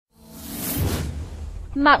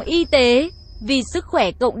Mạng Y Tế, vì sức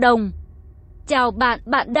khỏe cộng đồng. Chào bạn,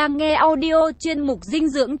 bạn đang nghe audio chuyên mục dinh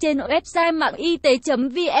dưỡng trên website mạng y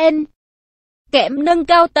tế.vn. Kẽm nâng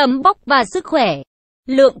cao tầm vóc và sức khỏe.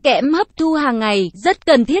 Lượng kẽm hấp thu hàng ngày rất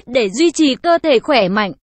cần thiết để duy trì cơ thể khỏe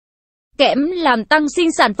mạnh. Kẽm làm tăng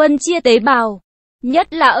sinh sản phân chia tế bào,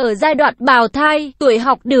 nhất là ở giai đoạn bào thai, tuổi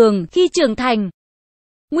học đường, khi trưởng thành.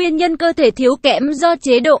 Nguyên nhân cơ thể thiếu kẽm do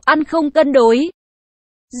chế độ ăn không cân đối,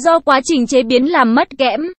 do quá trình chế biến làm mất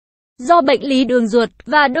kẽm, do bệnh lý đường ruột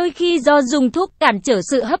và đôi khi do dùng thuốc cản trở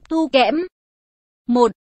sự hấp thu kẽm.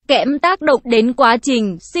 1. Kẽm tác động đến quá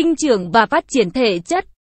trình sinh trưởng và phát triển thể chất.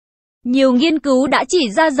 Nhiều nghiên cứu đã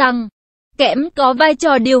chỉ ra rằng kẽm có vai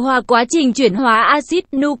trò điều hòa quá trình chuyển hóa axit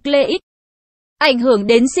nucleic, ảnh hưởng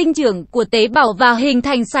đến sinh trưởng của tế bào và hình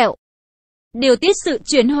thành sẹo, điều tiết sự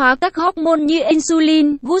chuyển hóa các hormone như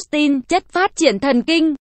insulin, glucagon, chất phát triển thần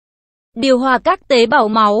kinh, điều hòa các tế bào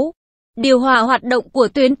máu, điều hòa hoạt động của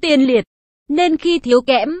tuyến tiền liệt. Nên khi thiếu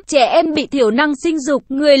kẽm, trẻ em bị thiểu năng sinh dục,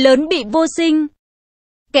 người lớn bị vô sinh.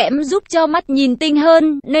 Kẽm giúp cho mắt nhìn tinh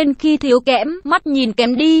hơn, nên khi thiếu kẽm, mắt nhìn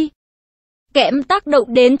kém đi. Kẽm tác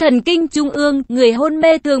động đến thần kinh trung ương, người hôn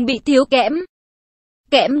mê thường bị thiếu kẽm.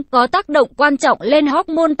 Kẽm có tác động quan trọng lên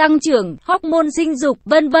hormone tăng trưởng, hormone sinh dục,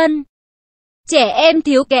 vân vân. Trẻ em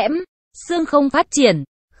thiếu kẽm, xương không phát triển,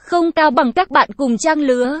 không cao bằng các bạn cùng trang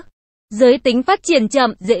lứa. Giới tính phát triển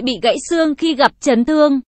chậm, dễ bị gãy xương khi gặp chấn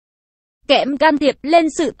thương. Kẽm can thiệp lên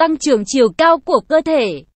sự tăng trưởng chiều cao của cơ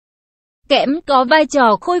thể. Kẽm có vai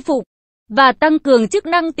trò khôi phục và tăng cường chức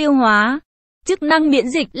năng tiêu hóa, chức năng miễn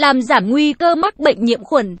dịch, làm giảm nguy cơ mắc bệnh nhiễm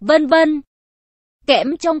khuẩn, vân vân.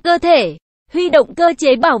 Kẽm trong cơ thể huy động cơ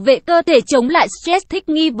chế bảo vệ cơ thể chống lại stress, thích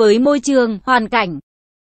nghi với môi trường, hoàn cảnh.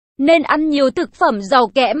 Nên ăn nhiều thực phẩm giàu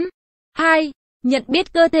kẽm. 2. Nhận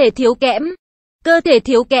biết cơ thể thiếu kẽm. Cơ thể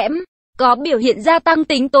thiếu kẽm có biểu hiện gia tăng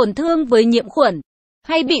tính tổn thương với nhiễm khuẩn,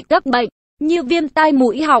 hay bị các bệnh như viêm tai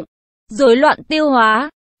mũi họng, rối loạn tiêu hóa,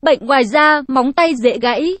 bệnh ngoài da, móng tay dễ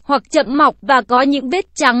gãy hoặc chậm mọc và có những vết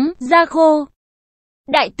trắng, da khô.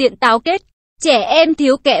 Đại tiện táo kết. Trẻ em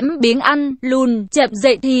thiếu kẽm biếng ăn, lùn, chậm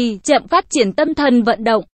dậy thì, chậm phát triển tâm thần vận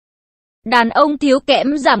động. Đàn ông thiếu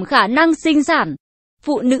kẽm giảm khả năng sinh sản.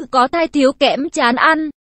 Phụ nữ có thai thiếu kẽm chán ăn,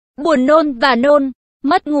 buồn nôn và nôn,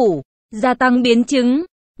 mất ngủ, gia tăng biến chứng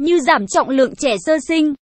như giảm trọng lượng trẻ sơ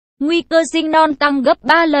sinh, nguy cơ sinh non tăng gấp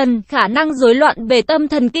 3 lần, khả năng rối loạn về tâm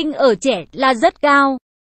thần kinh ở trẻ là rất cao.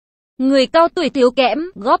 Người cao tuổi thiếu kẽm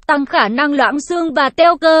góp tăng khả năng loãng xương và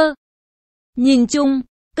teo cơ. Nhìn chung,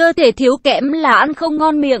 cơ thể thiếu kẽm là ăn không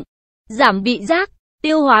ngon miệng, giảm vị giác,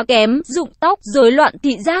 tiêu hóa kém, rụng tóc, rối loạn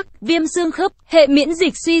thị giác, viêm xương khớp, hệ miễn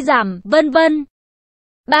dịch suy giảm, vân vân.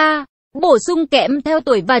 3. Bổ sung kẽm theo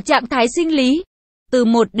tuổi và trạng thái sinh lý. Từ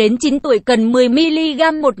 1 đến 9 tuổi cần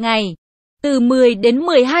 10mg một ngày. Từ 10 đến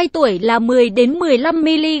 12 tuổi là 10 đến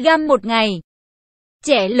 15mg một ngày.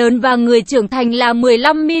 Trẻ lớn và người trưởng thành là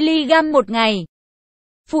 15mg một ngày.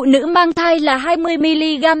 Phụ nữ mang thai là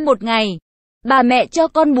 20mg một ngày. Bà mẹ cho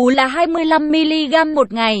con bú là 25mg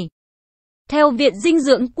một ngày. Theo Viện Dinh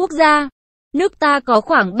dưỡng Quốc gia, nước ta có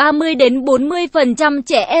khoảng 30 đến 40%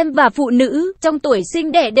 trẻ em và phụ nữ trong tuổi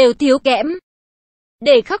sinh đẻ đều thiếu kẽm.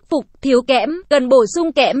 Để khắc phục thiếu kẽm, cần bổ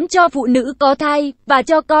sung kẽm cho phụ nữ có thai và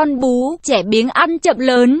cho con bú, trẻ biếng ăn chậm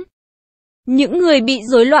lớn. Những người bị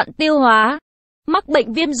rối loạn tiêu hóa, mắc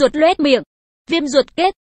bệnh viêm ruột loét miệng, viêm ruột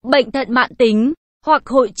kết, bệnh thận mãn tính hoặc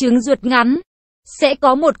hội chứng ruột ngắn sẽ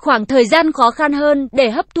có một khoảng thời gian khó khăn hơn để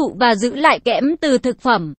hấp thụ và giữ lại kẽm từ thực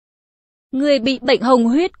phẩm. Người bị bệnh hồng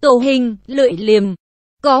huyết cầu hình, lưỡi liềm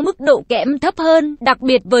có mức độ kẽm thấp hơn, đặc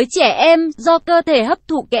biệt với trẻ em do cơ thể hấp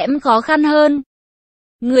thụ kẽm khó khăn hơn.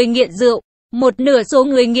 Người nghiện rượu, một nửa số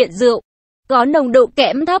người nghiện rượu có nồng độ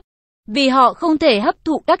kẽm thấp vì họ không thể hấp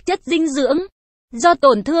thụ các chất dinh dưỡng do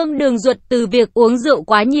tổn thương đường ruột từ việc uống rượu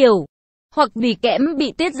quá nhiều, hoặc vì kẽm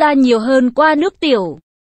bị tiết ra nhiều hơn qua nước tiểu.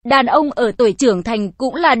 Đàn ông ở tuổi trưởng thành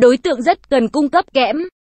cũng là đối tượng rất cần cung cấp kẽm.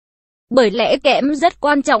 Bởi lẽ kẽm rất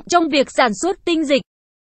quan trọng trong việc sản xuất tinh dịch.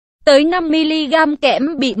 Tới 5mg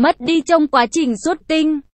kẽm bị mất đi trong quá trình xuất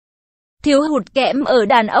tinh. Thiếu hụt kẽm ở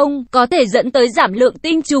đàn ông có thể dẫn tới giảm lượng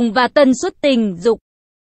tinh trùng và tần suất tình dục.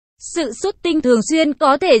 Sự xuất tinh thường xuyên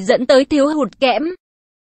có thể dẫn tới thiếu hụt kẽm.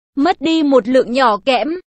 Mất đi một lượng nhỏ kẽm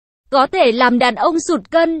có thể làm đàn ông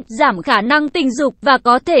sụt cân, giảm khả năng tình dục và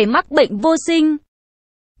có thể mắc bệnh vô sinh.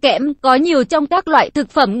 Kẽm có nhiều trong các loại thực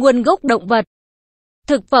phẩm nguồn gốc động vật.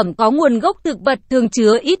 Thực phẩm có nguồn gốc thực vật thường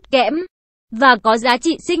chứa ít kẽm và có giá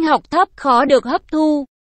trị sinh học thấp, khó được hấp thu.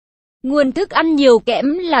 Nguồn thức ăn nhiều kẽm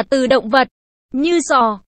là từ động vật như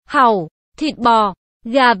sò, hàu, thịt bò,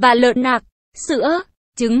 gà và lợn nạc, sữa,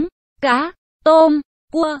 trứng, cá, tôm,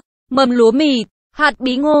 cua, mầm lúa mì, hạt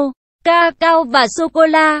bí ngô, cacao và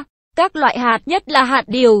sô-cô-la. Các loại hạt, nhất là hạt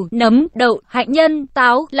điều, nấm, đậu, hạnh nhân,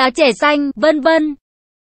 táo, lá chè xanh, vân vân.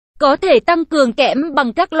 Có thể tăng cường kẽm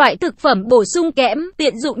bằng các loại thực phẩm bổ sung kẽm,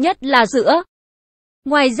 tiện dụng nhất là sữa.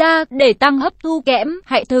 Ngoài ra, để tăng hấp thu kẽm,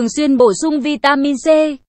 hãy thường xuyên bổ sung vitamin C.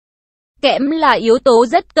 Kẽm là yếu tố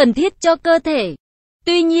rất cần thiết cho cơ thể.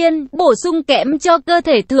 Tuy nhiên, bổ sung kẽm cho cơ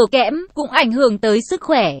thể thừa kẽm cũng ảnh hưởng tới sức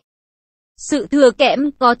khỏe. Sự thừa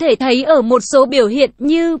kẽm có thể thấy ở một số biểu hiện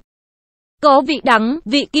như có vị đắng,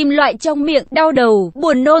 vị kim loại trong miệng, đau đầu,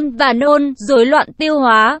 buồn nôn và nôn, rối loạn tiêu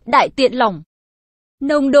hóa, đại tiện lỏng.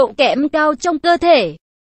 Nồng độ kẽm cao trong cơ thể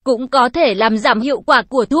cũng có thể làm giảm hiệu quả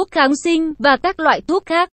của thuốc kháng sinh và các loại thuốc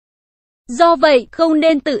khác. Do vậy, không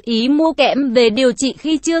nên tự ý mua kẽm về điều trị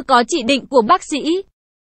khi chưa có chỉ định của bác sĩ.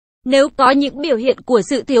 Nếu có những biểu hiện của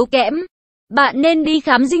sự thiếu kẽm, bạn nên đi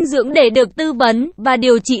khám dinh dưỡng để được tư vấn và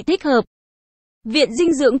điều trị thích hợp. Viện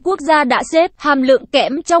Dinh dưỡng Quốc gia đã xếp hàm lượng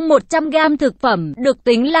kẽm trong 100g thực phẩm được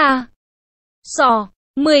tính là sò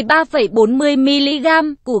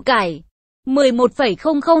 13,40mg, củ cải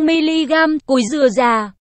 11,00mg, cùi dừa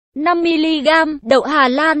già 5mg, đậu Hà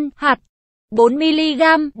Lan hạt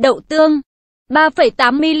 4mg, đậu tương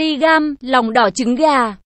 3,8mg, lòng đỏ trứng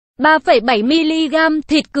gà 3,7mg,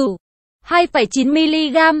 thịt cừu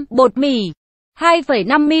 2,9mg, bột mì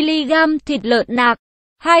 2,5mg, thịt lợn nạc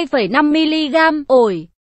 2,5mg, ổi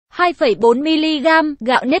 2,4mg,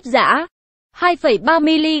 gạo nếp giã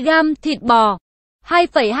 2,3mg, thịt bò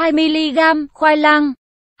 2,2mg, khoai lang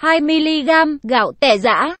 2mg, gạo tẻ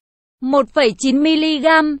giã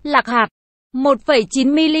 1,9mg, lạc hạt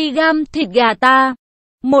 1,9mg, thịt gà ta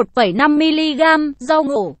 1,5mg, rau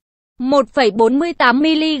ngổ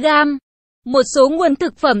 1,48mg. Một số nguồn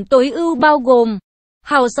thực phẩm tối ưu bao gồm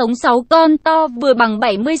hàu sống 6 con to vừa bằng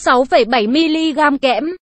 76,7mg kẽm,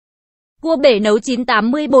 cua bể nấu chín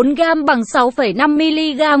 84g bằng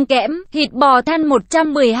 6,5mg kẽm, thịt bò than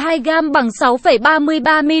 112g bằng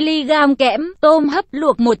 6,33mg kẽm, tôm hấp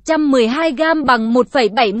luộc 112g bằng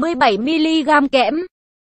 1,77mg kẽm.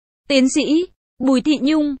 Tiến sĩ Bùi Thị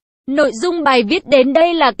Nhung. Nội dung bài viết đến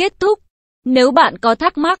đây là kết thúc. Nếu bạn có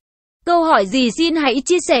thắc mắc, câu hỏi gì xin hãy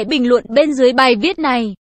chia sẻ bình luận bên dưới bài viết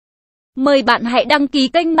này. Mời bạn hãy đăng ký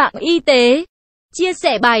kênh Mạng Y Tế, chia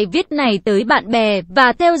sẻ bài viết này tới bạn bè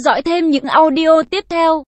và theo dõi thêm những audio tiếp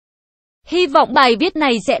theo. Hy vọng bài viết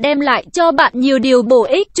này sẽ đem lại cho bạn nhiều điều bổ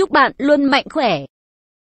ích. Chúc bạn luôn mạnh khỏe.